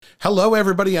Hello,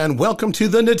 everybody, and welcome to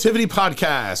the Nativity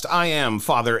Podcast. I am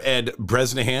Father Ed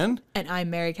Bresnahan. And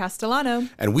I'm Mary Castellano.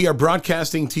 And we are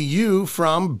broadcasting to you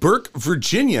from Burke,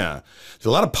 Virginia. There's a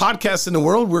lot of podcasts in the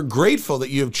world. We're grateful that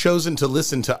you have chosen to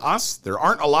listen to us. There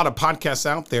aren't a lot of podcasts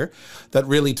out there that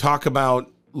really talk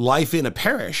about life in a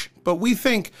parish, but we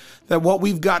think that what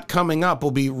we've got coming up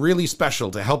will be really special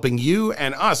to helping you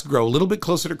and us grow a little bit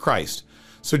closer to Christ.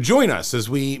 So join us as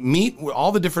we meet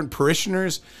all the different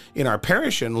parishioners in our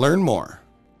parish and learn more.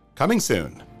 Coming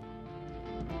soon.